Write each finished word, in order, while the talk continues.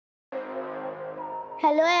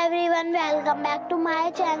Hello everyone, welcome back to my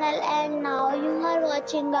channel and now you are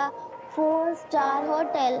watching a 4-star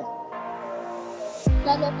hotel.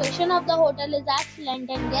 The location of the hotel is excellent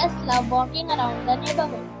and guests love walking around the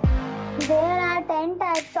neighborhood. There are 10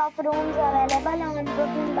 types of rooms available on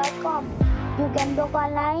booking.com. You can book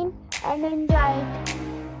online and enjoy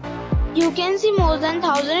it. You can see more than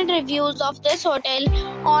 1000 reviews of this hotel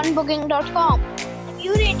on booking.com.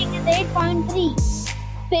 Review rating is 8.3,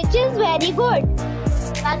 which is very good.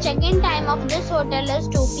 The check-in time of this hotel is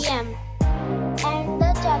 2 p.m. and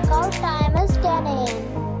the checkout time is 10 a.m.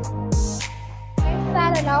 Pets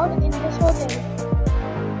are allowed in this hotel.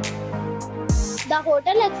 The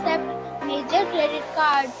hotel accepts major credit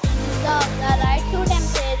cards and reserves the right to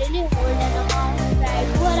temporarily hold an amount prior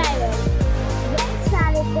to arrival. Guests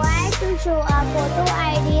are required to show a photo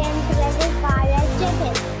ID and credit card at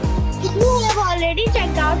check-in. If you have already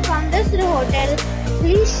checked out from this hotel,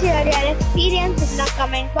 please share your experience in the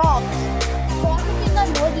comment box. For booking or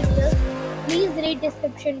more details, please read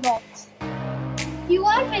description box. If you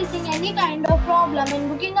are facing any kind of problem in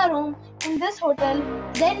booking a room in this hotel,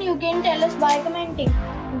 then you can tell us by commenting.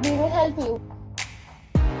 We will help you.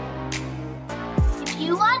 If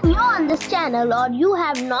you are new on this channel or you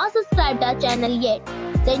have not subscribed our channel yet,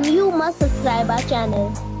 then you must subscribe our channel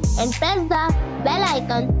and press the bell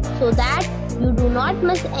icon so that you do not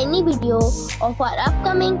miss any video of our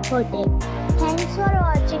upcoming hotel. Thanks for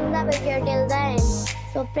watching the video till the end.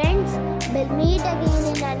 So friends, we'll meet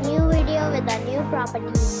again in a new video with a new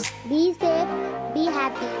property. Be safe, be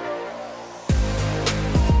happy.